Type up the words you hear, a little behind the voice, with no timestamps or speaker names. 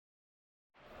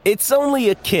It's only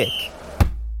a kick,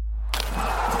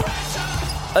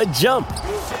 a jump,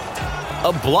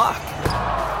 a block.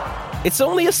 It's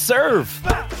only a serve.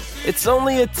 It's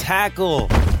only a tackle,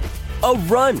 a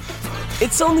run.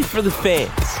 It's only for the fans.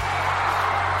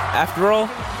 After all,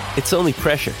 it's only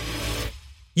pressure.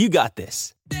 You got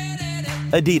this.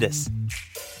 Adidas.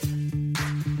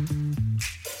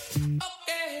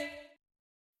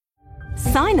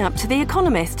 Sign up to The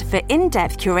Economist for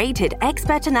in-depth curated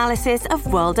expert analysis of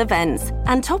world events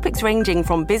and topics ranging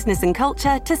from business and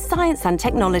culture to science and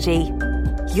technology.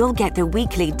 You'll get the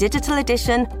weekly digital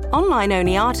edition,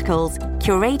 online-only articles,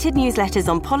 curated newsletters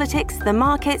on politics, the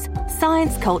markets,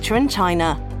 science, culture and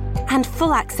China, and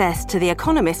full access to The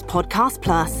Economist Podcast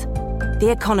Plus. The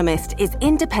Economist is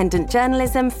independent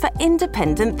journalism for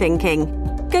independent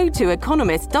thinking. Go to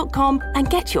economist.com and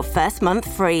get your first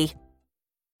month free.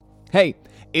 Hey,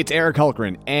 it's Eric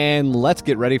Hulkran, and let's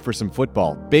get ready for some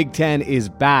football. Big Ten is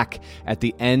back at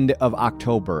the end of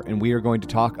October, and we are going to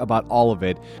talk about all of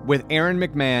it with Aaron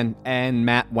McMahon and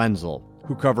Matt Wenzel,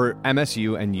 who cover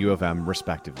MSU and U of M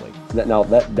respectively. Now,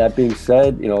 that being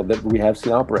said, that we have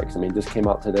seen outbreaks. I mean, just came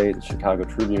out today, the Chicago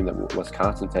Tribune, that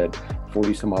Wisconsin's had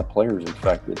 40 some odd players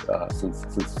infected since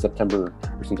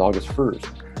August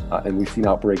 1st. And we've seen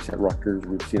outbreaks at Rutgers.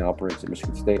 We've seen outbreaks at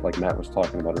Michigan State, like Matt was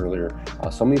talking about earlier.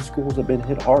 Some of these schools have been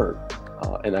hit hard.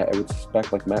 And I would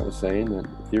suspect, like Matt was saying and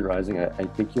theorizing, I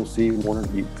think you'll see it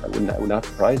would not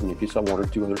surprise me if you saw one or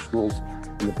two other schools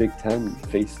in the Big Ten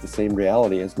face the same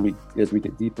reality as we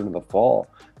get deeper into the fall.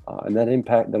 And that'll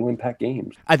impact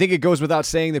games. I think it goes without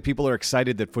saying that people are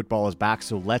excited that football is back,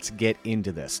 so let's get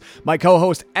into this. My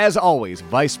co-host, as always,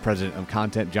 Vice President of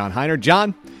Content, John Heiner.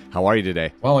 John, how are you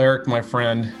today? Well, Eric, my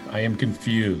friend, I am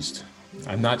confused.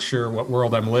 I'm not sure what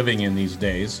world I'm living in these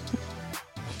days.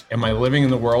 Am I living in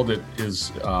the world that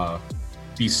is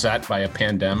beset by a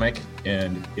pandemic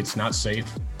and it's not safe?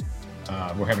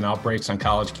 We're having outbreaks on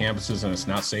college campuses and it's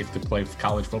not safe to play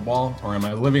college football? Or am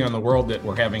I living on the world that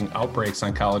we're having outbreaks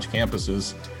on college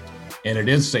campuses and it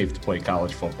is safe to play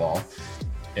college football?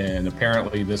 And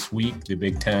apparently this week, the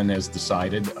Big Ten has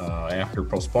decided, after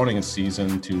postponing its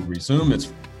season, to resume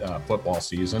its football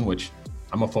season, which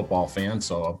I'm a football fan,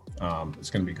 so it's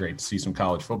going to be great to see some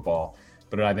college football.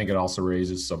 But I think it also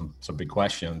raises some big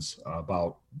questions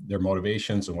about their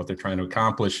motivations and what they're trying to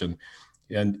accomplish, and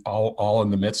all in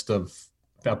the midst of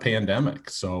a pandemic.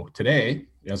 So today,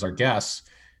 as our guests,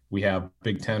 we have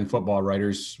Big Ten football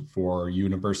writers for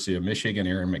University of Michigan,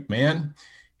 Aaron McMahon,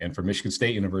 and for Michigan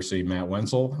State University, Matt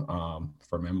Wenzel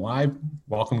from MLive.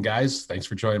 Welcome, guys. Thanks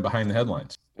for joining Behind the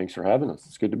Headlines. Thanks for having us.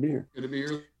 It's good to be here. Good to be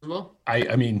here as well.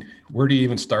 I mean, where do you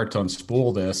even start to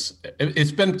unspool this?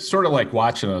 It's been sort of like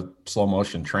watching a slow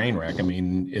motion train wreck. I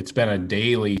mean, it's been a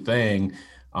daily thing.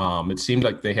 It seemed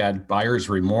like they had buyer's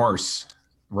remorse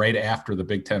right after the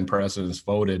Big Ten presidents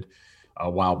voted a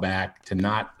while back to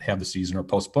not have the season or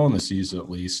postpone the season at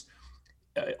least.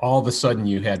 All of a sudden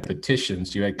you had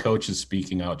petitions, you had coaches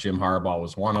speaking out. Jim Harbaugh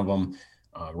was one of them,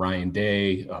 Ryan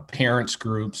Day, parents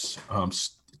groups,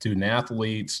 student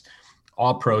athletes,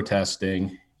 all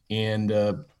protesting. And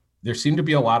there seemed to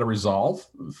be a lot of resolve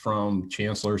from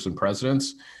chancellors and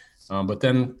presidents. But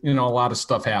then, a lot of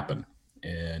stuff happened.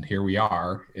 And here we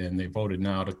are. And they voted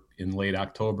now in late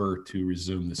October to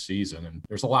resume the season. And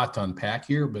there's a lot to unpack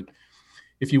here. But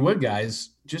if you would,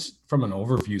 guys, just from an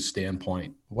overview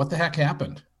standpoint, what the heck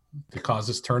happened to cause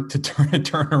this turn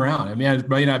around? I mean, it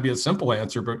might not be a simple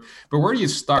answer, but where do you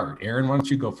start? Aaron, why don't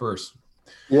you go first?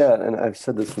 Yeah, and I've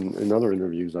said this in other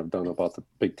interviews I've done about the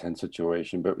Big Ten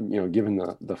situation, but given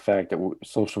the fact that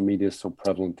social media is so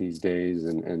prevalent these days,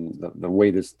 and the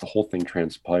way the whole thing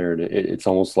transpired, it's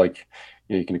almost like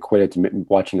you can equate it to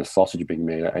watching a sausage being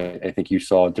made. I think you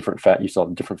saw different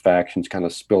factions kind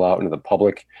of spill out into the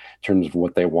public in terms of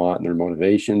what they want and their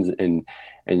motivations, and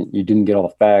you didn't get all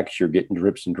the facts. You're getting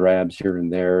drips and drabs here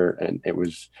and there, and it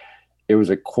was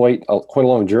quite a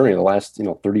long journey. The last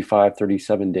 35,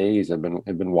 37 days have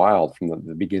been wild from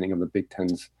the beginning of the Big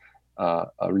Ten's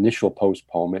initial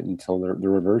postponement until the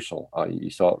reversal. You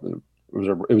saw it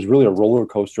was really a roller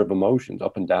coaster of emotions,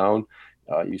 up and down.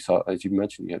 You saw, as you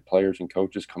mentioned, you had players and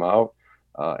coaches come out,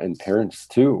 and parents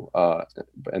too.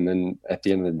 And then at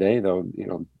the end of the day, though,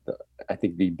 I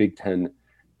think the Big Ten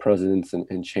presidents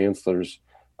and chancellors,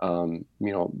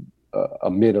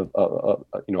 amid a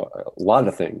lot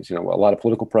of things, a lot of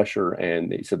political pressure,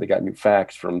 and they said they got new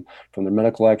facts from their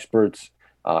medical experts,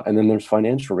 and then there's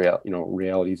financial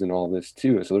realities in all this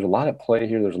too. So there's a lot at play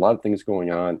here. There's a lot of things going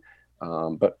on,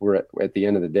 but we're at the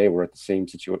end of the day, we're at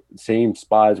the same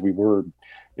spot as we were,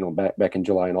 back in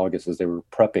July and August as they were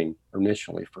prepping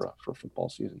initially for football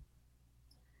season.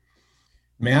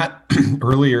 Matt,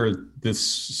 earlier this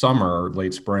summer,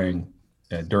 late spring,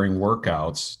 during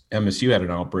workouts, MSU had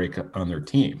an outbreak on their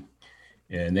team,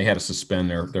 and they had to suspend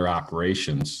their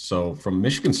operations. So from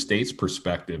Michigan State's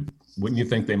perspective, wouldn't you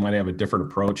think they might have a different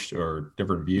approach or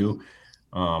different view?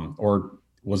 Or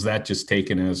was that just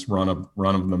taken as run of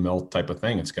the mill type of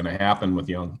thing? It's going to happen with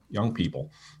young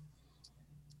people.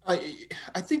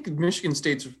 I think Michigan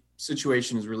State's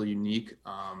situation is really unique.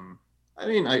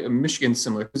 Michigan's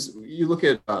similar, because you look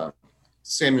at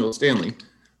Samuel Stanley,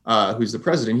 who's the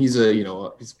president. He's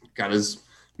got his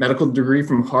medical degree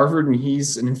from Harvard, and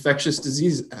he's an infectious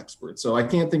disease expert. So I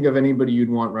can't think of anybody you'd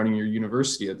want running your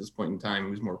university at this point in time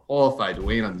who's more qualified to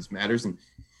weigh in on these matters. And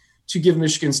to give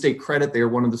Michigan State credit, they are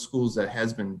one of the schools that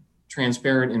has been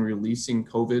transparent in releasing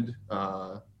COVID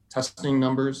testing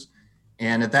numbers.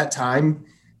 And at that time,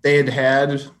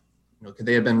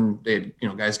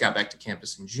 guys got back to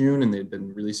campus in June, and they'd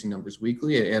been releasing numbers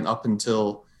weekly. And up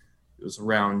until it was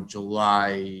around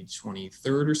July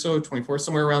 23rd or so, 24th,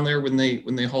 somewhere around there, when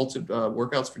they halted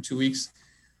workouts for 2 weeks,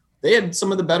 they had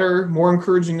some of the better, more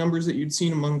encouraging numbers that you'd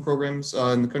seen among programs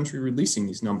in the country releasing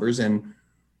these numbers. And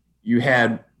you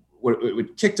had what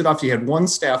kicked it off. You had one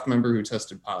staff member who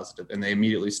tested positive, and they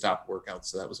immediately stopped workouts.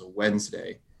 So that was a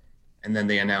Wednesday. And then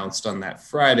they announced on that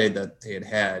Friday that they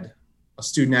had a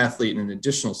student athlete and an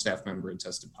additional staff member had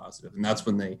tested positive. And that's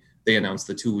when they announced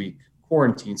the 2-week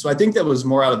quarantine. So I think that was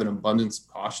more out of an abundance of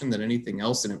caution than anything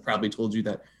else. And it probably told you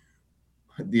that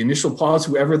the initial pause,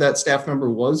 whoever that staff member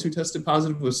was who tested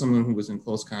positive, was someone who was in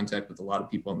close contact with a lot of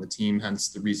people on the team, hence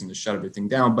the reason to shut everything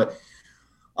down. But,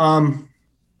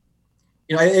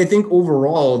 I think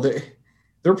overall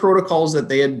their protocols that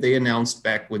they announced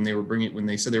back when they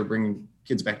said they were bringing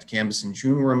kids back to campus in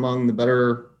June were among the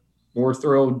better, more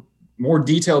thorough, more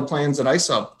detailed plans that I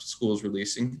saw schools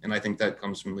releasing. And I think that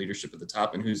comes from leadership at the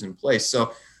top and who's in place.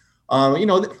 So,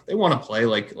 they want to play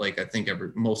like I think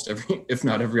every, if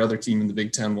not every other team in the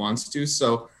Big Ten wants to.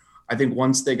 So I think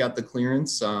once they got the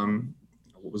clearance,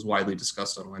 what was widely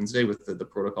discussed on Wednesday with the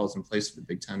protocols in place for the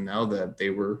Big Ten now, that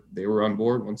they were on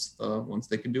board once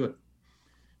they could do it.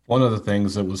 One of the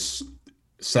things that was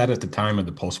said at the time of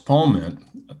the postponement,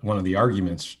 one of the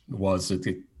arguments was that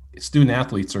the student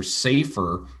athletes are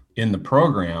safer in the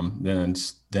program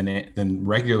than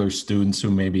regular students who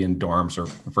may be in dorms or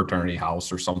fraternity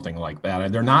house or something like that.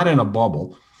 And they're not in a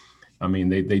bubble. I mean,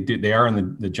 they are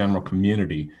in the general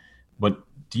community. But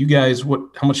do you guys,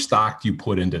 how much stock do you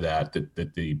put into that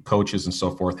the coaches and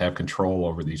so forth have control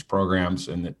over these programs,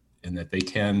 and that they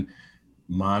can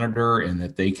monitor and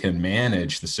that they can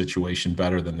manage the situation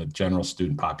better than the general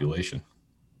student population?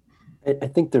 I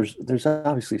think there's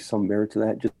obviously some merit to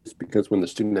that, just because when the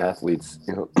student athletes,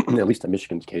 at least in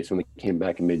Michigan's case, when they came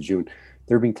back in mid-June,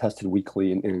 they're being tested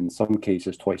weekly and in some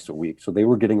cases twice a week. So they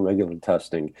were getting regular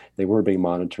testing. They were being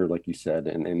monitored, like you said,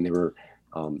 and they were,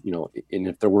 and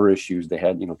if there were issues, they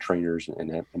had, trainers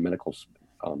and medical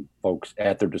folks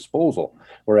at their disposal.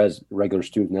 Whereas regular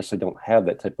students necessarily don't have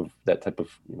that type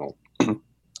of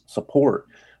support.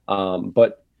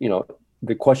 But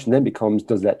the question then becomes,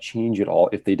 does that change at all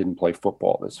if they didn't play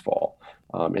football this fall?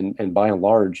 And by and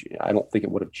large, I don't think it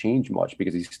would have changed much,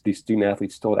 because these student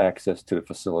athletes still had access to the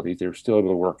facilities. They're still able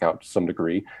to work out to some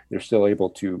degree. They're still able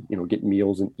to, get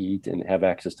meals and eat and have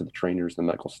access to the trainers, the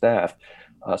medical staff.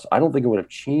 So I don't think it would have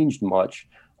changed much.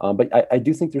 But I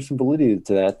do think there's some validity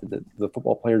to that the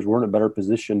football players were in a better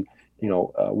position,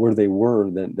 where they were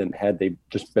than had they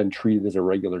just been treated as a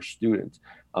regular student.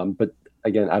 But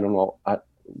again, I don't know.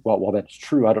 While that's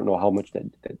true, I don't know how much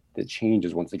that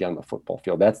changes once they get on the football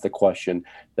field. That's the question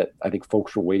that I think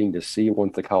folks were waiting to see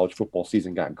once the college football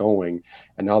season got going.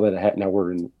 And now that now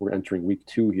we're entering week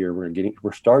 2 here,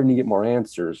 we're starting to get more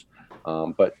answers.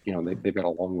 But they've got a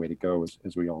long way to go,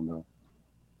 as we all know.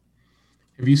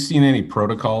 Have you seen any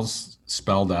protocols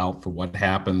spelled out for what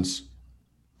happens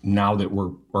now that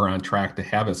we're on track to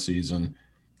have a season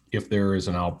if there is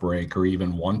an outbreak or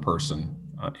even one person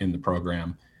in the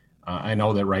program? I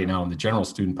know that right now in the general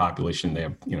student population, they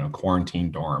have,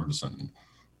 quarantine dorms and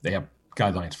they have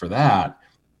guidelines for that.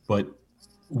 But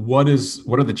what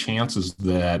are the chances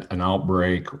that an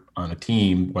outbreak on a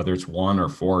team, whether it's 1 or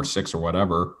 4 or 6 or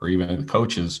whatever, or even the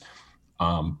coaches,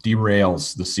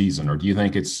 derails the season? Or do you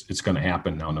think it's going to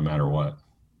happen now no matter what?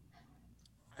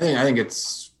 I think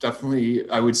it's definitely,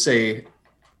 I would say,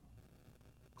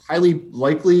 highly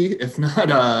likely, if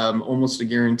not almost a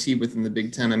guarantee within the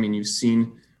Big Ten. I mean, you've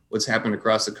seen what's happened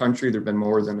across the country. There have been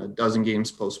more than a dozen games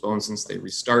postponed since they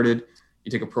restarted. You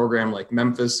take a program like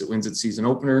Memphis, it wins its season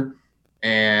opener,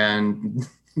 and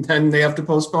then they have to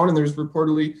postpone, and there's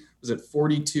reportedly,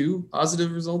 42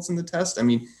 positive results in the test? I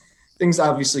mean, things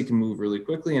obviously can move really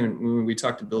quickly. And when we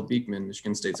talked to Bill Beekman,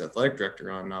 Michigan State's athletic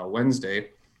director, on Wednesday,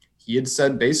 he had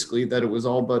said basically that it was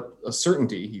all but a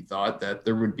certainty. He thought that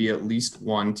there would be at least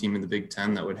one team in the Big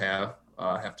Ten that would have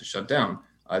to shut down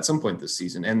at some point this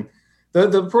season. And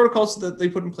the protocols that they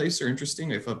put in place are interesting.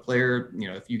 If a player,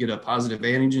 if you get a positive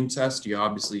antigen test,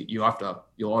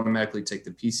 you'll automatically take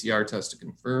the PCR test to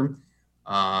confirm.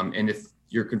 And if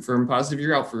you're confirmed positive,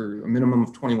 you're out for a minimum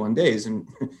of 21 days. And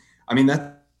I mean,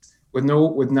 that with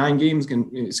 9 games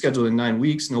scheduled in 9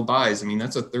 weeks, no buys. I mean,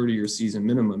 that's a 30-year season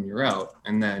minimum. You're out.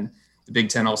 And then the Big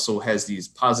Ten also has these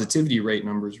positivity rate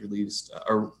numbers released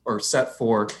or set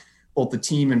for both the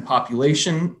team and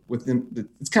population.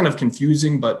 It's kind of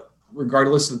confusing, but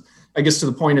regardless, I guess to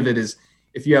the point of it is,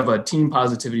 if you have a team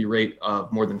positivity rate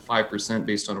of more than 5%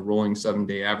 based on a rolling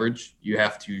 7-day average, you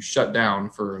have to shut down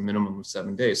for a minimum of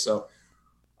 7 days. So,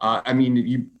 I mean,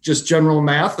 you just general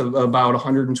math of about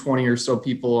 120 or so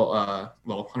people,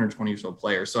 120 or so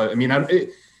players. So, I mean, the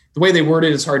way they word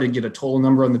it is hard to get a total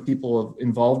number on the people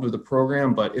involved with the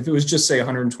program. But if it was just say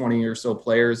 120 or so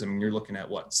players, I mean, you're looking at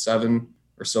 7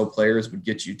 or so players would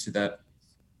get you to that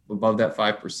above that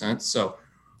 5%. So,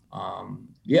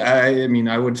 I mean,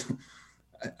 I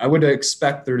would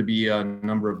expect there to be a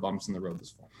number of bumps in the road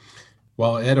this fall.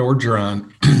 Well, Ed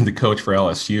Orgeron, the coach for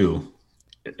LSU,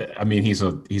 I mean, he's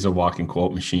a walking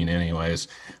quote machine anyways.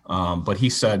 But he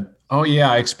said, "Oh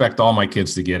yeah, I expect all my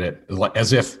kids to get it,"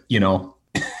 as if,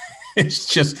 it's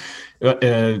just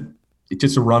a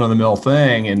run of the mill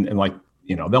thing. And like,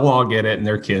 they'll all get it and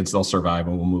their kids, they'll survive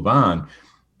and we'll move on.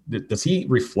 Does he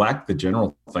reflect the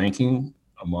general thinking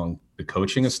among the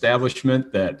coaching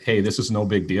establishment that, hey, this is no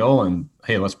big deal and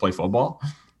hey, let's play football?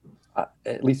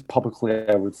 At least publicly,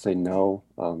 I would say no.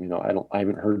 I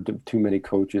haven't heard too many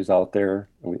coaches out there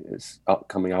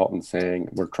coming out and saying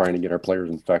we're trying to get our players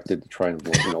infected to try and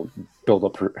build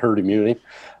up herd immunity.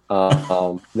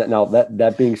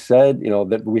 That being said,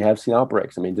 that we have seen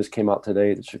outbreaks. I mean, just came out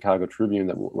today, the Chicago Tribune,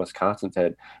 that Wisconsin's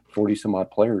had 40 some odd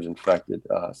players infected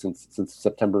since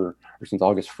September or since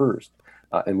August 1st.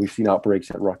 And we've seen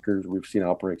outbreaks at Rutgers. We've seen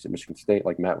outbreaks at Michigan State,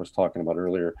 like Matt was talking about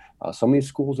earlier. Some of these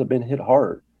schools have been hit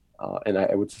hard. And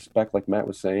I would suspect, like Matt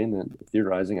was saying and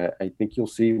theorizing, I think you'll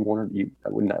see it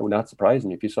would not surprise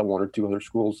me if you saw 1 or 2 other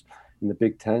schools in the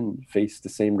Big Ten face the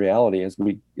same reality as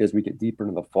we get deeper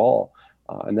into the fall.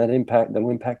 And that'll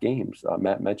impact games.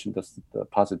 Matt mentioned the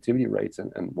positivity rates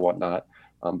and whatnot.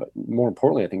 But more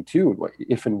importantly, I think, too,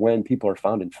 if and when people are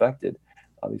found infected,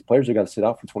 these players are going to sit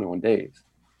out for 21 days.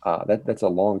 That's a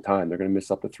long time. They're going to miss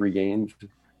up to 3 games,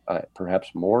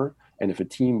 perhaps more. And if a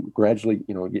team gradually,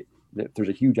 if there's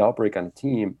a huge outbreak on a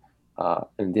team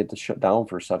and they have to shut down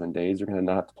for 7 days, they're going to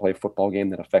not have to play a football game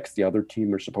that affects the other team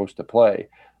they're supposed to play.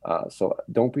 So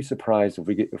don't be surprised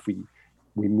if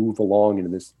we move along into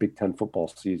this Big Ten football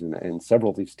season and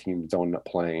several of these teams don't end up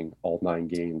playing all 9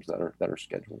 games that are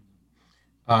scheduled.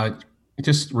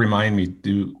 Just remind me,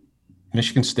 do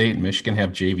Michigan State and Michigan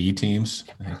have JV teams?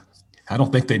 I don't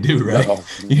think they do, right? No.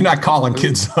 You're not calling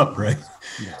kids up, right?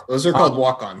 Those are called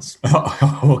walk-ons.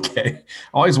 Oh, okay.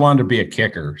 Always wanted to be a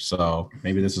kicker, so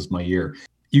maybe this is my year.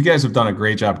 You guys have done a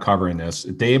great job covering this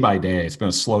day by day. It's been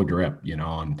a slow drip,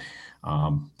 and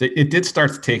it did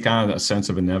start to take on a sense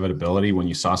of inevitability when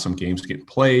you saw some games getting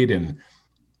played and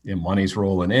money's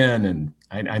rolling in. And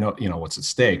I know, what's at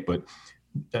stake. But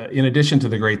in addition to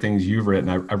the great things you've written,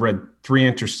 I've read 3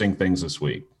 interesting things this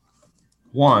week.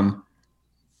 One,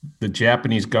 the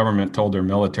Japanese government told their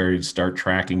military to start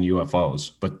tracking UFOs,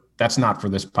 but that's not for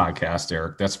this podcast,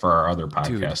 Eric. That's for our other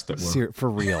podcast. For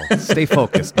real. Stay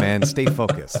focused, man. Stay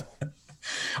focused.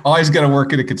 Always got to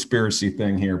work at a conspiracy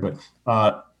thing here,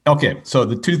 but okay. So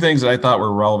the 2 things that I thought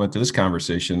were relevant to this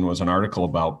conversation was an article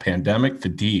about pandemic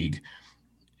fatigue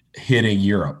hitting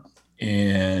Europe,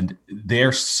 and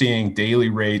they're seeing daily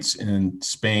rates in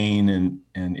Spain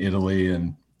and Italy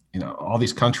and all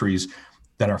these countries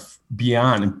that are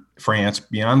beyond France,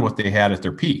 beyond what they had at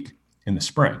their peak in the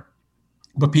spring.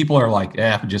 But people are like,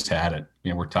 we just had it.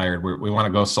 We're tired. We want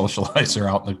to go socialize or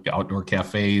out in the outdoor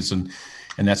cafes and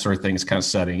that sort of thing is kind of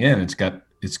setting in. It's got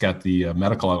the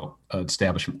medical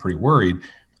establishment pretty worried.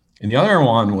 And the other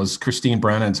one was Christine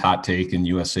Brennan's hot take in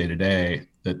USA Today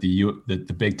that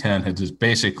the Big Ten had just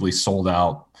basically sold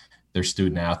out their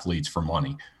student athletes for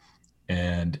money.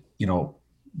 And,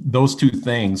 those 2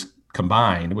 things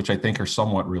combined, which I think are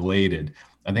somewhat related.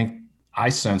 I think I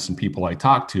sense in people I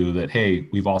talk to that, hey,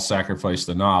 we've all sacrificed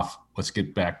enough. Let's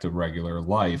get back to regular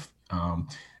life.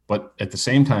 But at the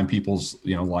same time, people's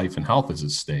life and health is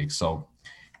at stake. So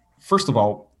first of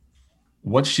all,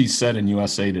 what she said in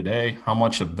USA Today, how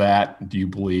much of that do you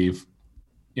believe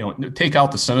take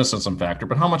out the cynicism factor,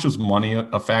 but how much was money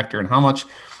a factor, and how much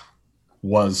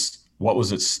was what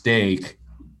was at stake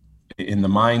in the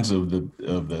minds of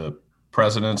the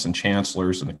presidents and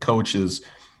chancellors and the coaches?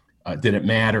 Did it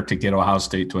matter to get Ohio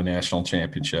State to a national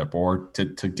championship, or to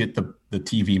get the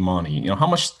TV money? How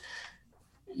much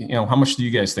do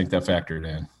you guys think that factored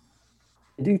in?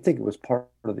 I do think it was part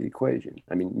of the equation.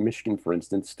 I mean, Michigan, for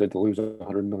instance, stood to lose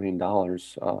 $100 million,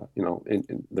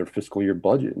 in their fiscal year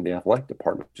budget in the athletic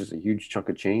department, which is a huge chunk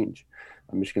of change.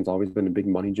 Michigan's always been a big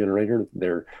money generator.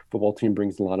 Their football team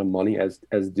brings a lot of money, as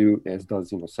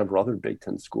does several other Big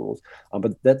Ten schools.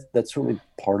 But that's certainly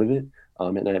part of it.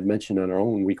 And I've mentioned on our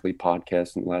own weekly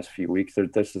podcast in the last few weeks,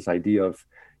 there's this idea of,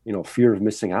 fear of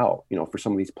missing out, for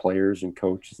some of these players and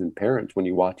coaches and parents when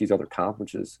you watch these other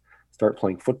conferences start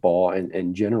playing football,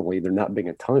 and generally there not being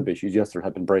a ton of issues. Yes, there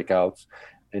have been breakouts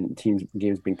and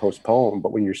games being postponed,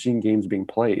 but when you're seeing games being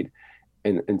played,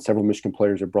 and several Michigan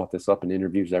players have brought this up in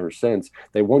interviews ever since,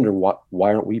 they wonder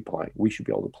why aren't we playing? We should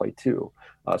be able to play too.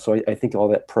 So I think all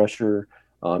that pressure,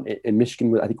 and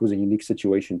Michigan, I think, was a unique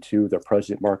situation too. Their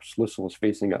president, Mark Schlissel, is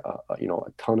facing a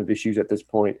ton of issues at this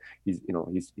point. He's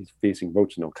facing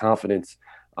votes of no confidence.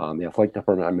 The athletic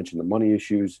department, I mentioned the money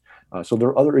issues. So there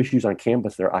are other issues on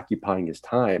campus that are occupying his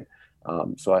time.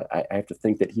 So I have to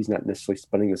think that he's not necessarily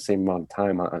spending the same amount of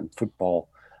time on football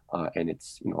and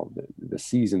it's the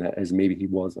season as maybe he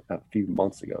was a few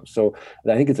months ago. So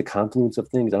I think it's a confluence of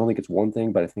things. I don't think it's one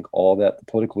thing, but I think all that, the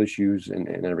political issues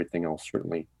and everything else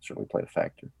certainly played a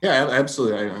factor. Yeah,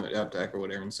 absolutely. I have to echo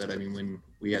what Aaron said. I mean, when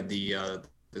we had the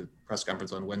press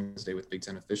conference on Wednesday with Big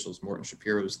Ten officials, Morton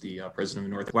Shapiro is the president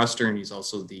of Northwestern. He's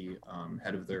also the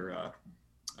head of their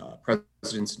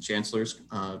presidents and chancellors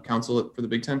council for the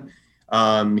Big Ten.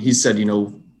 He said,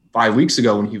 5 weeks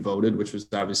ago when he voted, which was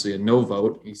obviously a no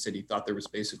vote, he said he thought there was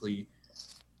basically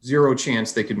zero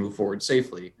chance they could move forward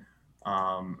safely.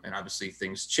 And obviously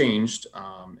things changed.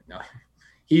 Now,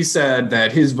 he said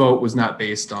that his vote was not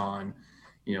based on,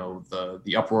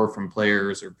 the uproar from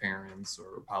players or parents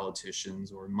or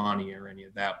politicians or money or any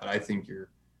of that. But I think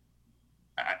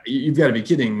you've got to be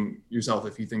kidding yourself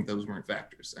if you think those weren't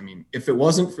factors. I mean, if it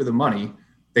wasn't for the money,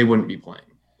 they wouldn't be playing.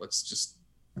 Let's just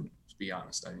be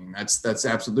honest. I mean, that's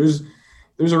absolutely,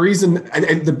 there's a reason. I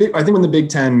think when the Big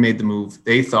Ten made the move,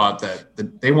 they thought that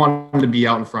they wanted to be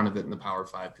out in front of it in the Power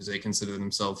Five because they consider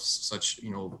themselves such,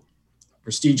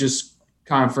 prestigious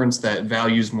conference that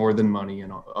values more than money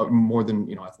and more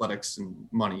than, athletics and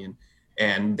money.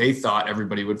 And they thought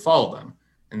everybody would follow them.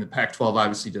 And the Pac-12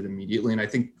 obviously did immediately. And I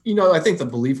think, I think the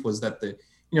belief was that the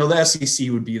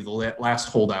SEC would be the last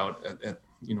holdout at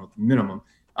the minimum.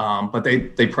 But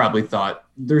they probably thought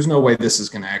there's no way this is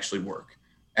going to actually work.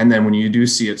 And then when you do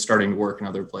see it starting to work in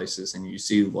other places and you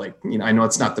see I know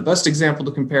it's not the best example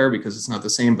to compare because it's not the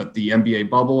same, but the NBA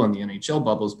bubble and the NHL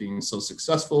bubbles being so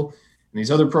successful and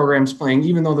these other programs playing,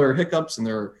 even though there are hiccups and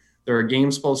there are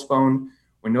games postponed,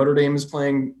 when Notre Dame is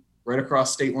playing right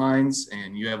across state lines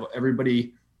and you have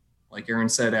everybody, like Aaron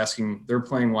said, asking, they're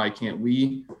playing, why can't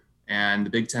we? And the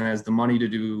Big Ten has the money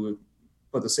to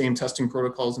put the same testing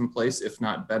protocols in place, if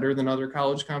not better than other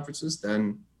college conferences,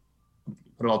 then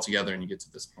put it all together and you get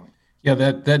to this point. Yeah,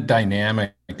 that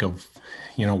dynamic of,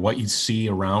 what you see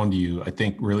around you, I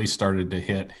think really started to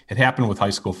hit. It happened with high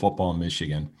school football in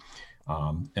Michigan.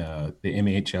 The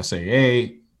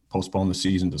MHSAA postponed the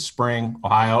season to spring.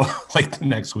 Ohio, the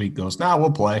next week goes,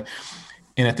 we'll play.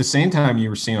 And at the same time, you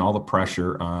were seeing all the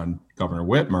pressure on Governor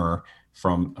Whitmer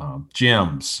from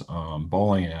gyms,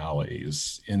 bowling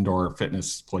alleys, indoor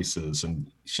fitness places.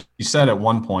 And she said at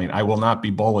one point, I will not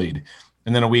be bullied.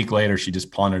 And then a week later, she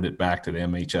just punted it back to the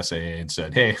MHSAA and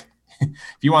said, hey,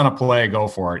 if you want to play, go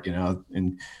for it,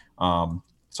 And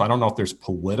so I don't know if there's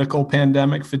political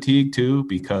pandemic fatigue too,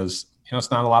 because, it's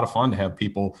not a lot of fun to have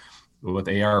people with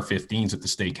AR-15s at the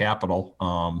state capitol,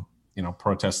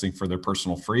 protesting for their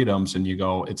personal freedoms. And you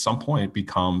go, at some point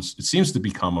it seems to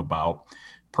become about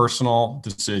personal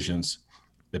decisions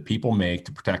that people make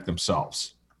to protect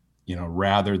themselves,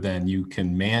 rather than you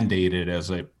can mandate it as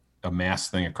a mass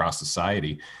thing across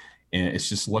society. And it's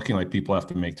just looking like people have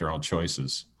to make their own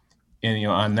choices. And,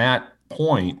 on that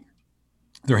point,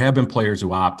 there have been players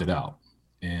who opted out,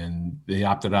 and they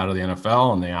opted out of the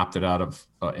NFL and they opted out of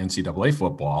NCAA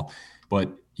football. But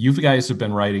you guys have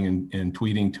been writing and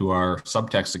tweeting to our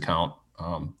Subtext account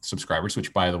subscribers,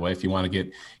 which, by the way, if you want to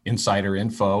get insider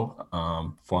info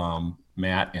from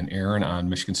Matt and Aaron on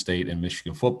Michigan State and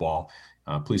Michigan football,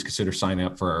 please consider signing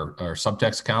up for our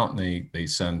Subtext account. And they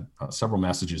send several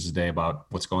messages a day about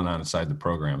what's going on inside the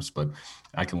programs. But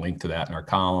I can link to that in our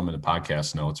column and the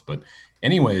podcast notes. But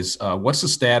anyways, what's the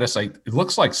status? It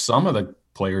looks like some of the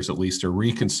players at least are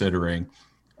reconsidering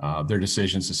their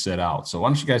decisions to sit out. So why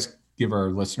don't you guys give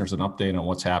our listeners an update on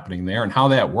what's happening there and how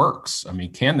that works? I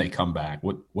mean, can they come back?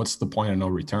 What's the point of no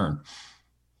return?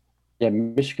 Yeah,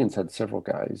 Michigan's had several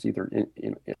guys either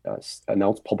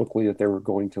announced publicly that they were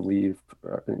going to leave,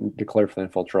 declare for the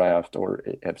NFL draft, or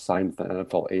have signed with an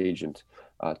NFL agent.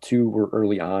 Two were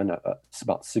early on,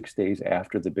 about 6 days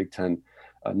after the Big Ten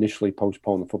initially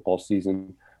postponed the football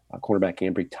season. Cornerback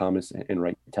Ambry Thomas and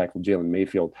right tackle Jalen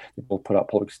Mayfield, they both put out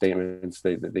public statements.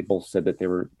 They both said that they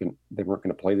weren't going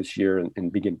to play this year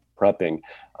and begin prepping.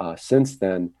 Since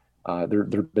then, there's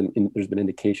been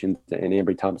indications, and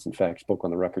Ambry Thomas, in fact, spoke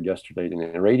on the record yesterday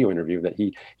in a radio interview that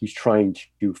he's trying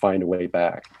to find a way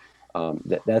back.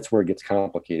 That's where it gets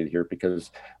complicated here,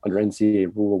 because under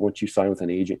NCAA rule, once you sign with an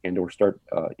agent and or start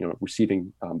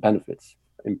receiving benefits,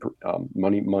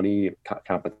 money,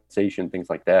 compensation, things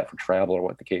like that for travel or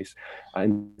what the case,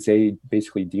 NCAA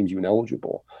basically deems you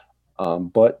ineligible.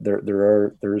 But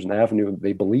there's an avenue,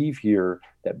 they believe here,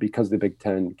 that because the Big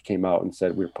Ten came out and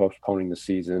said we're postponing the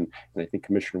season, and I think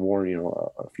Commissioner Warren,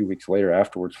 a few weeks later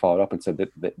afterwards followed up and said that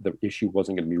the issue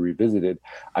wasn't going to be revisited.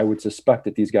 I would suspect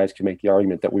that these guys can make the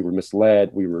argument that we were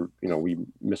misled, we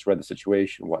misread the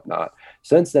situation, whatnot.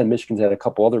 Since then, Michigan's had a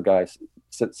couple other guys,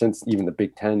 since even the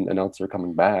Big Ten announced they're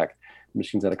coming back.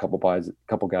 Michigan's had a couple guys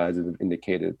that have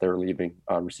indicated that they're leaving.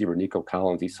 Receiver Nico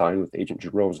Collins, he signed with agent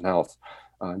Drew Rosenhaus.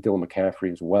 Dylan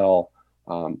McCaffrey as well.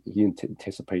 He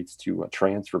anticipates to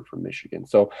transfer from Michigan.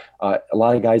 So a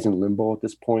lot of guys in limbo at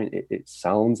this point. It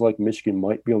sounds like Michigan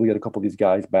might be able to get a couple of these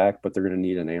guys back, but they're going to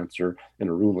need an answer and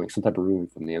a ruling, some type of ruling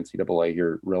from the NCAA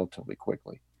here relatively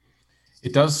quickly.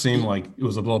 It does seem like it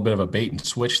was a little bit of a bait and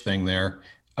switch thing there.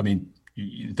 I mean,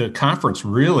 the conference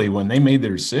really, when they made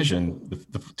their decision,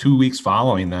 the 2 weeks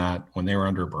following that, when they were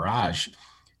under barrage,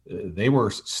 they were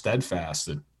steadfast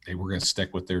that they were going to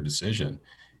stick with their decision.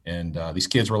 And these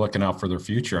kids were looking out for their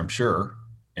future, I'm sure.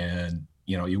 And,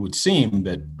 it would seem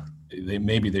that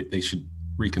they should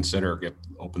reconsider,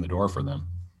 open the door for them.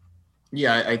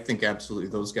 Yeah, I think absolutely.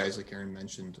 Those guys, like Aaron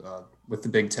mentioned, with the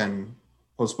Big Ten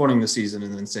postponing the season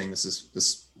and then saying this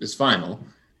is final,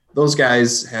 those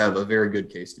guys have a very good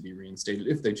case to be reinstated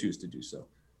if they choose to do so.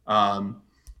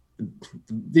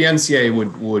 The NCAA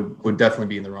would definitely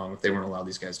be in the wrong if they weren't allowed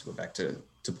these guys to go back to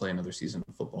play another season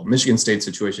of football. Michigan State's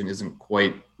situation isn't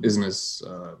as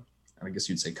I guess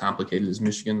you'd say complicated as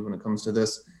Michigan when it comes to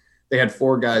this. They had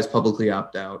 4 guys publicly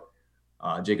opt out.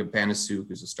 Jacob Panasiuk,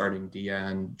 who's a starting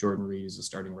DN, Jordan Reed is a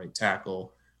starting right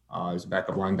tackle. There's a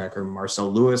backup linebacker,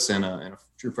 Marcel Lewis, and a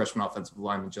true freshman offensive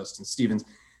lineman, Justin Stevens.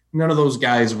 None of those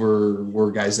guys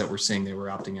were guys that were saying they were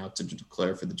opting out to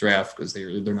declare for the draft, because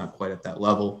they're not quite at that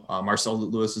level. Marcel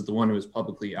Lewis is the one who has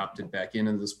publicly opted back in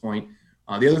at this point.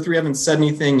 The other 3 haven't said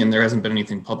anything, and there hasn't been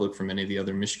anything public from any of the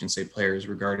other Michigan State players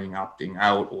regarding opting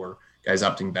out or guys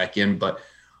opting back in. But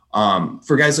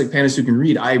for guys like Panasiuk and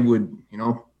Reed, I would,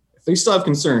 if they still have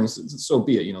concerns, so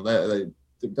be it. That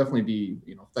definitely be,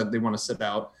 that they want to sit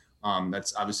out.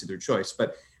 That's obviously their choice.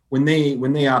 But when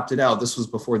they opted out, this was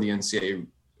before the NCAA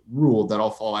ruled that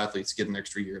all fall athletes get an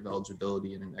extra year of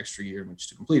eligibility and an extra year in which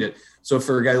to complete it. So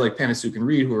for a guy like Panasiuk and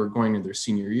Reed, who are going into their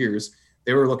senior years,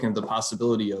 they were looking at the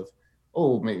possibility of,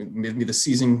 maybe the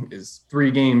season is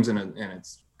 3 games and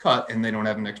it's cut and they don't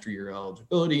have an extra year of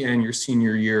eligibility, and your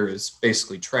senior year is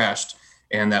basically trashed,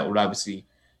 and that would obviously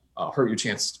hurt your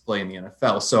chances to play in the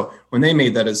NFL. So when they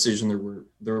made that decision,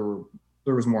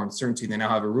 there was more uncertainty. They now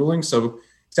have a ruling, so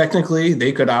technically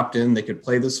they could opt in, they could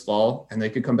play this fall, and they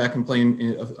could come back and play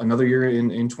in another year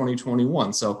in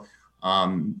 2021. So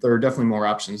there are definitely more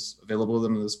options available to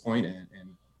them at this point, and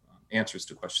answers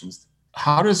to questions.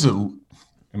 How does it,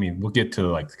 we'll get to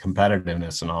like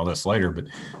competitiveness and all this later, but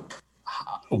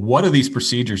what do these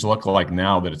procedures look like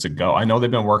now that it's a go? I know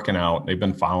they've been working out, they've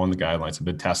been following the guidelines, have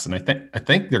been testing. I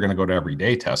think they're going to go to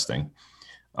everyday testing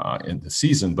in the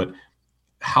season, but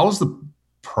how's the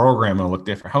program going to look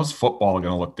different? How's football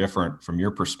going to look different from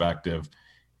your perspective?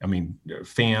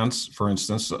 Fans, for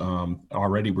instance,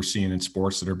 already we're seeing in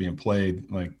sports that are being played,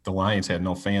 like the Lions had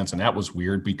no fans, and that was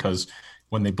weird because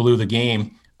when they blew the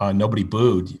game, nobody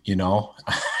booed,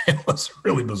 It was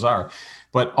really bizarre.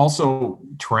 But also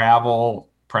travel,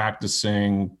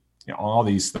 practicing, all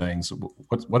these things.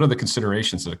 What are the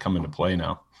considerations that have come into play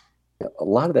now? A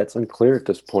lot of that's unclear at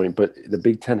this point, but the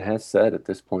Big Ten has said at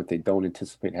this point they don't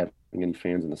anticipate having any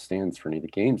fans in the stands for any of the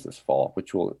games this fall,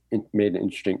 which makes an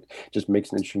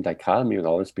interesting dichotomy with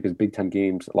all this, because Big Ten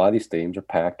games, a lot of these stadiums are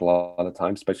packed a lot of the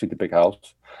time, especially the Big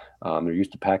House. They're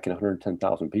used to packing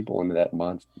 110,000 people into that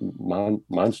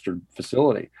monster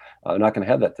facility. They're not going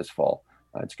to have that this fall.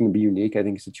 It's going to be unique, I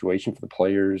think, situation for the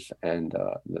players and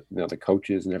the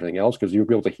coaches and everything else, because you'll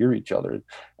be able to hear each other,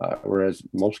 whereas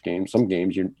some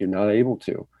games you're not able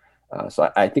to.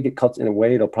 So I think it cuts, in a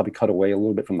way, it'll probably cut away a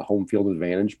little bit from the home field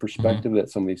advantage perspective that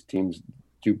some of these teams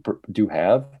do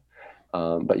have.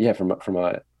 But yeah, from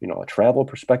a travel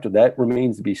perspective, that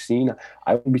remains to be seen.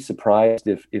 I would be surprised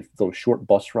if those short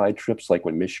bus ride trips, like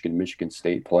when Michigan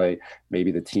State play,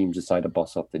 maybe the teams decide to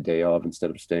bus up the day of instead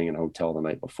of staying in a hotel the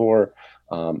night before.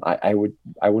 I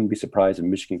wouldn't be surprised if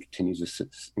Michigan continues to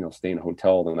stay in a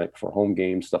hotel the night before home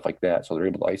games, stuff like that, so they're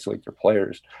able to isolate their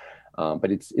players.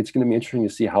 But it's going to be interesting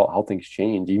to see how things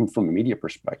change, even from a media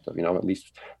perspective. At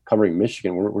least covering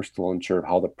Michigan, we're still unsure of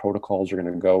how the protocols are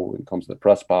going to go when it comes to the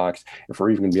press box, if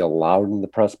we're even going to be allowed in the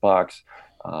press box.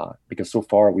 Because so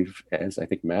far as I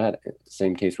think Matt,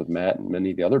 same case with Matt and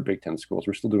many of the other Big Ten schools,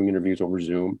 we're still doing interviews over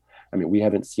Zoom. I mean, we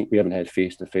haven't had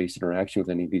face-to-face interaction with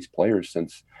any of these players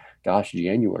since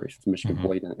January, since Michigan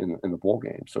played in the bowl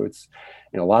game. So it's,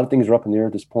 a lot of things are up in the air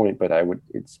at this point, but I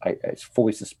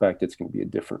fully suspect it's going to be a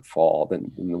different fall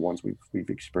than the ones we've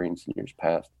experienced in years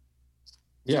past.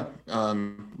 Yeah.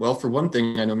 Well, for one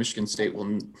thing, I know Michigan State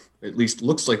will, at least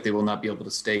looks like they will not be able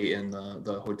to stay in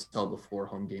the hotel before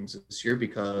home games this year,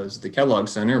 because the Kellogg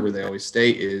Center, where they always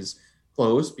stay, is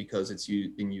closed because it's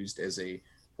being used as a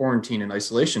quarantine and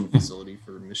isolation facility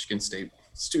for Michigan State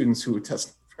students who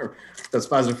test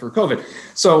positive for COVID.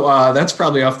 So that's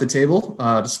probably off the table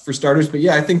for starters. But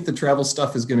yeah, I think the travel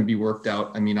stuff is going to be worked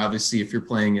out. I mean, obviously, if you're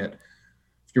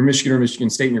Michigan or Michigan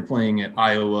State and you're playing at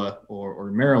Iowa or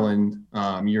Maryland,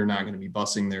 you're not going to be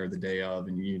busing there the day of,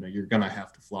 and you're going to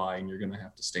have to fly and you're going to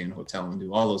have to stay in a hotel and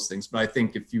do all those things. But I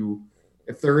think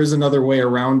if there is another way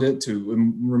around it to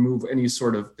remove any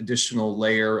sort of additional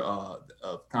layer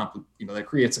that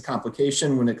creates a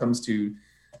complication when it comes to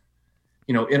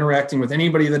interacting with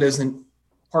anybody that isn't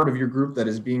part of your group that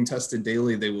is being tested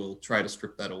daily, they will try to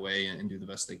strip that away and do the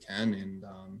best they can. And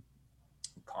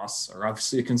costs are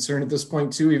obviously a concern at this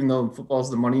point too, even though football is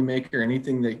the money maker.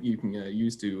 Anything that you can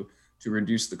use to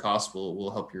reduce the cost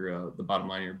will help the bottom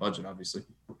line of your budget, obviously.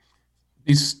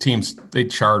 These teams, they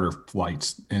charter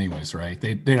flights anyways, right?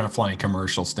 They're not flying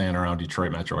commercial, standing around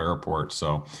Detroit Metro Airport,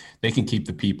 so they can keep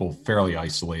the people fairly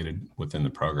isolated within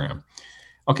the program.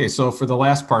 Okay, so for the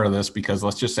last part of this, because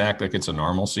let's just act like it's a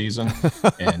normal season,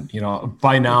 and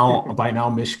by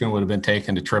now Michigan would have been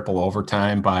taken to triple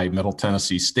overtime by Middle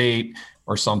Tennessee State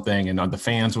or something, and the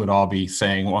fans would all be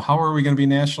saying, "Well, how are we going to be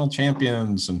national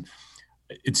champions?" And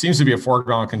it seems to be a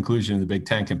foregone conclusion in the Big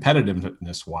Ten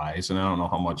competitiveness wise, and I don't know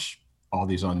how much all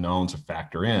these unknowns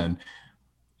factor in,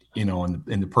 and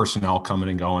the personnel coming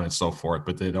and going and so forth.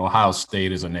 But that Ohio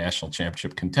State is a national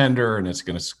championship contender, and it's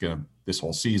going to this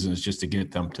whole season is just to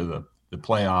get them to the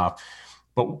playoff.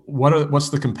 But what's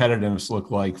the competitiveness look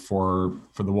like for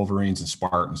the Wolverines and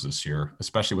Spartans this year,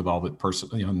 especially with all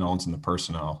the unknowns in the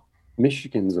personnel?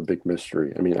 Michigan's a big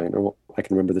mystery. I mean, I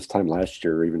can remember this time last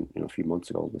year, or even a few months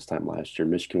ago, this time last year,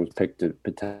 Michigan was picked to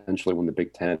potentially win the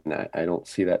Big Ten. I don't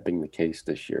see that being the case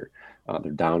this year.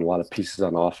 They're down a lot of pieces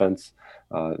on offense.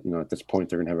 At this point,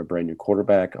 they're going to have a brand new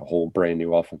quarterback, a whole brand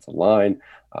new offensive line.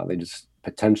 They just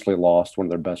potentially lost one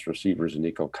of their best receivers,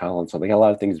 Nico Collins. So they got a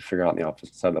lot of things to figure out on the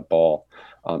offensive side of the ball.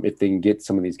 If they can get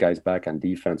some of these guys back on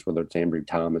defense, whether it's Ambry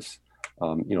Thomas,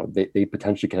 they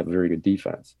potentially could have a very good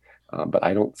defense. But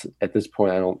at this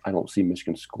point, I don't see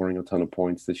Michigan scoring a ton of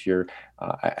points this year.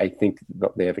 I think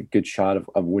they have a good shot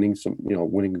of winning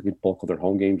winning a good bulk of their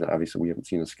home games. Obviously, we haven't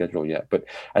seen the schedule yet, but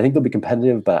I think they'll be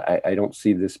competitive. But I don't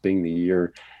see this being the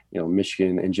year,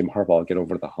 Michigan and Jim Harbaugh get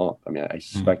over the hump. I mean, I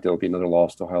suspect it'll be another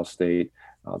loss to Ohio State.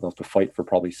 They'll have to fight for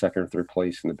probably second or third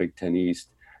place in the Big Ten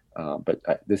East. But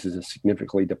this is a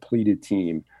significantly depleted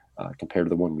team compared to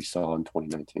the one we saw in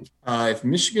 2019. If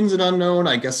Michigan's an unknown,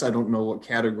 I guess I don't know what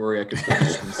category I could put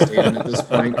Michigan State in at this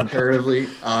point comparatively.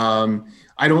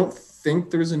 I don't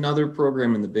think there's another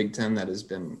program in the Big Ten that has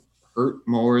been hurt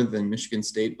more than Michigan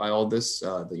State by all this,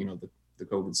 the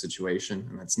COVID situation.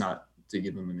 And that's not to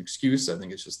give them an excuse. I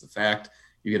think it's just the fact.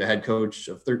 You get a head coach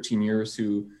of 13 years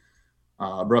who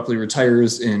abruptly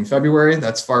retires in February.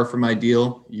 That's far from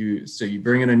ideal. So you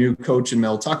bring in a new coach in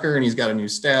Mel Tucker, and he's got a new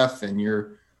staff, and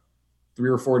you're 3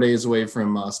 or 4 days away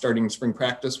from starting spring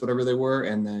practice, whatever they were,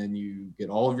 and then you get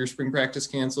all of your spring practice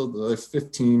canceled. The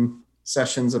 15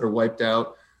 sessions that are wiped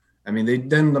out. I mean, they've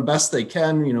done the best they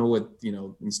can, with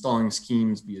installing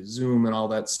schemes via Zoom and all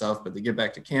that stuff. But they get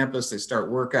back to campus, they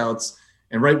start workouts,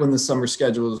 and right when the summer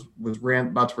schedule was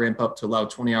about to ramp up to allow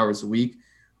 20 hours a week,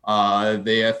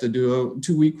 they have to do a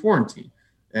 2-week quarantine.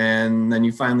 And then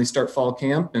you finally start fall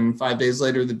camp, and 5 days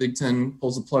later, the Big Ten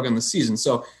pulls the plug on the season.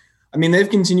 So I mean, they've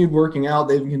continued working out.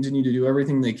 They've continued to do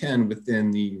everything they can within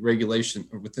the regulation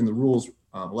or within the rules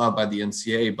allowed by the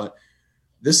NCAA. But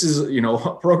this is,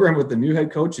 a program with the new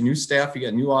head coach, a new staff. You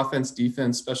got new offense,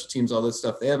 defense, special teams, all this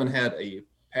stuff. They haven't had a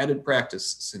padded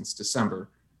practice since December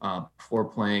before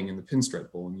playing in the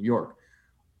Pinstripe Bowl in New York.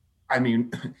 I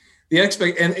mean,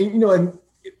 and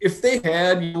if they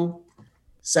had,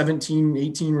 17,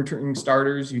 18 returning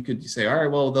starters, you could say, all right,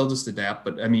 well, they'll just adapt.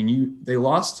 But I mean, they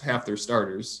lost half their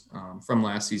starters from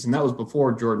last season. That was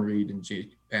before Jordan Reed and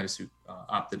Jake Panasiuk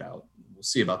opted out. We'll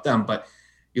see about them. But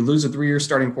you lose a 3-year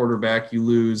starting quarterback. You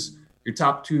lose your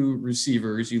top 2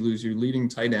 receivers. You lose your leading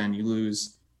tight end. You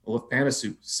lose, well, if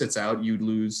Panasiuk sits out, you'd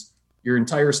lose your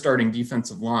entire starting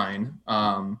defensive line.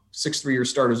 6 3-year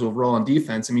starters overall on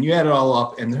defense. I mean, you add it all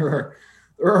up, and there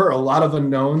are a lot of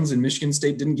unknowns, and Michigan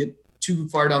State didn't get too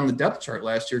far down the depth chart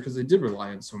last year because they did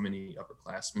rely on so many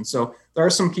upperclassmen. So there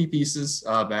are some key pieces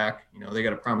back. They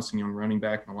got a promising young running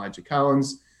back in Elijah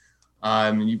Collins.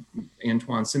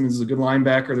 Antoine Simmons is a good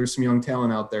linebacker. There's some young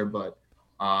talent out there, but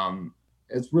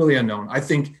it's really unknown. I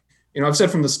think, I've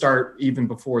said from the start, even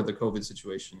before the COVID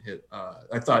situation hit,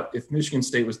 I thought if Michigan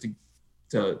State was to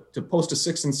post a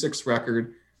 6-6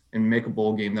 record and make a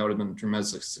bowl game, that would have been a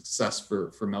tremendous success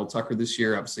for Mel Tucker this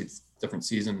year. Obviously, it's a different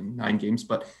season and 9 games,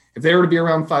 but if they were to be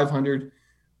around 500,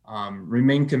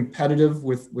 remain competitive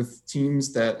with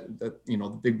teams that the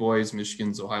big boys,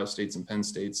 Michigans, Ohio States, and Penn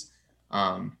States,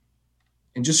 and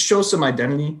just show an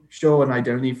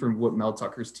identity for what Mel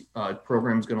Tucker's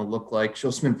program is going to look like,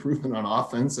 show some improvement on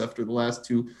offense after the last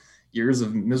 2 years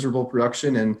of miserable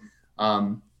production,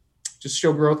 and just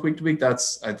show growth week to week. I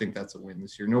think that's a win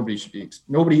this year.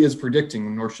 Nobody is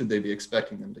predicting, nor should they be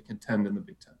expecting them to contend in the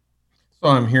Big Ten. So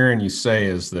I'm hearing you say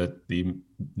is that the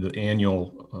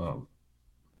annual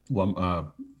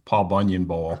Paul Bunyan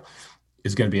Bowl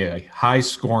is going to be a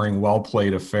high-scoring,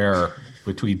 well-played affair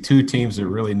between 2 teams that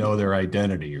really know their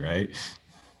identity, right?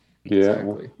 Yeah,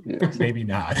 Exactly. Yeah. Maybe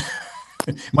not.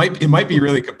 It might be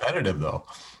really competitive, though.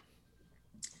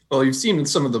 Well, you've seen in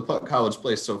some of the college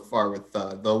play so far with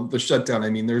the shutdown. I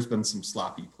mean, there's been some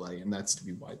sloppy play, and that's to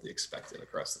be widely expected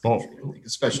across the country, I think,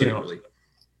 especially early.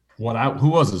 Who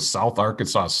was it? South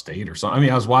Arkansas State or something? I mean,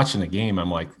 I was watching the game.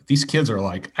 I'm like, these kids are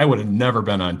like, I would have never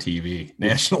been on TV,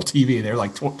 national TV. They're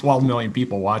like 12 million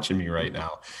people watching me right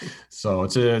now. So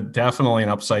it's definitely an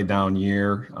upside down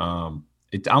year.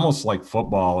 It's almost like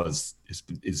football is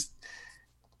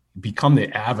become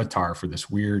the avatar for this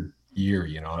weird year,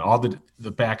 all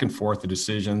the back and forth, the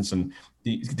decisions, and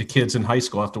the kids in high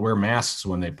school have to wear masks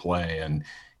when they play. And,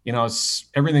 it's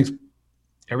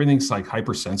everything's like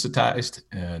hypersensitized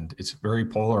and it's very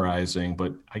polarizing.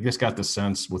 But I just got the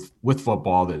sense with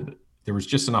football that there was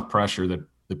just enough pressure that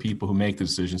the people who make the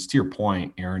decisions, to your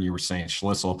point, Aaron, you were saying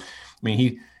Schlissel, I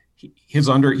mean, he's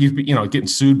getting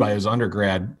sued by his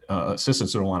undergrad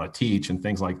assistants who don't want to teach and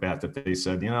things like that they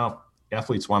said,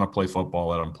 athletes want to play football,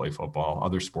 let them play football.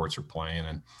 Other sports are playing.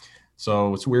 And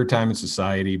so it's a weird time in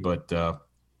society, but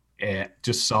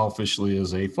just selfishly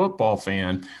as a football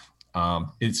fan,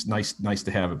 it's nice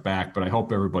to have it back, but I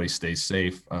hope everybody stays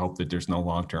safe. I hope that there's no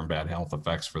long-term bad health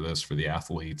effects for the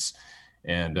athletes,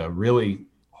 and really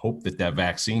hope that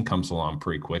vaccine comes along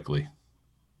pretty quickly.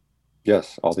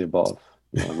 Yes, all the above.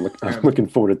 I'm looking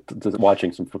forward to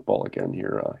watching some football again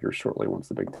here shortly once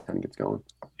the Big Ten gets going.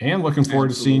 And looking forward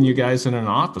to seeing you guys in an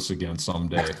office again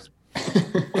someday.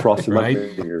 Crossing right? my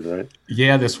fingers, right?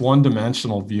 Yeah, this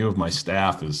one-dimensional view of my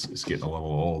staff is getting a little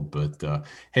old. But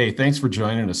hey, thanks for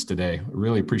joining us today. I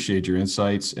really appreciate your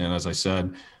insights. And as I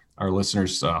said, our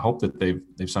listeners hope that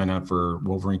they've signed on for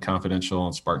Wolverine Confidential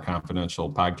and Spark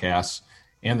Confidential podcasts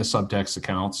and the Subtext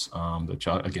accounts,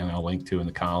 that again I'll link to in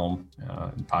the column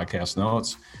and podcast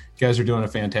notes. You guys are doing a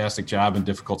fantastic job in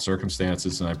difficult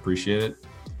circumstances, and I appreciate it.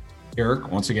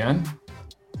 Eric, once again,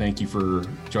 thank you for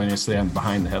joining us today on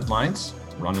Behind the Headlines,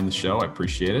 running the show. I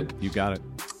appreciate it. You got it.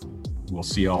 We'll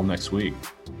see you all next week.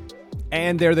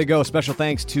 And there they go. Special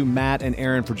thanks to Matt and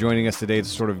Aaron for joining us today to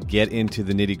sort of get into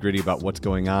the nitty-gritty about what's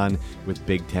going on with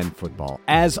Big Ten football.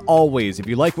 As always, if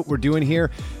you like what we're doing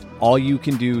here, all you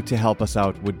can do to help us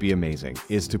out would be amazing,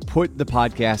 is to put the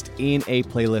podcast in a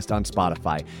playlist on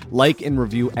Spotify, like and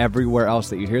review everywhere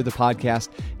else that you hear the podcast,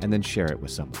 and then share it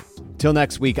with someone. Till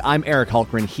next week, I'm Eric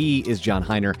Hulkran, he is John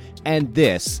Heiner, and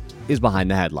this is Behind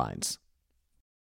the Headlines.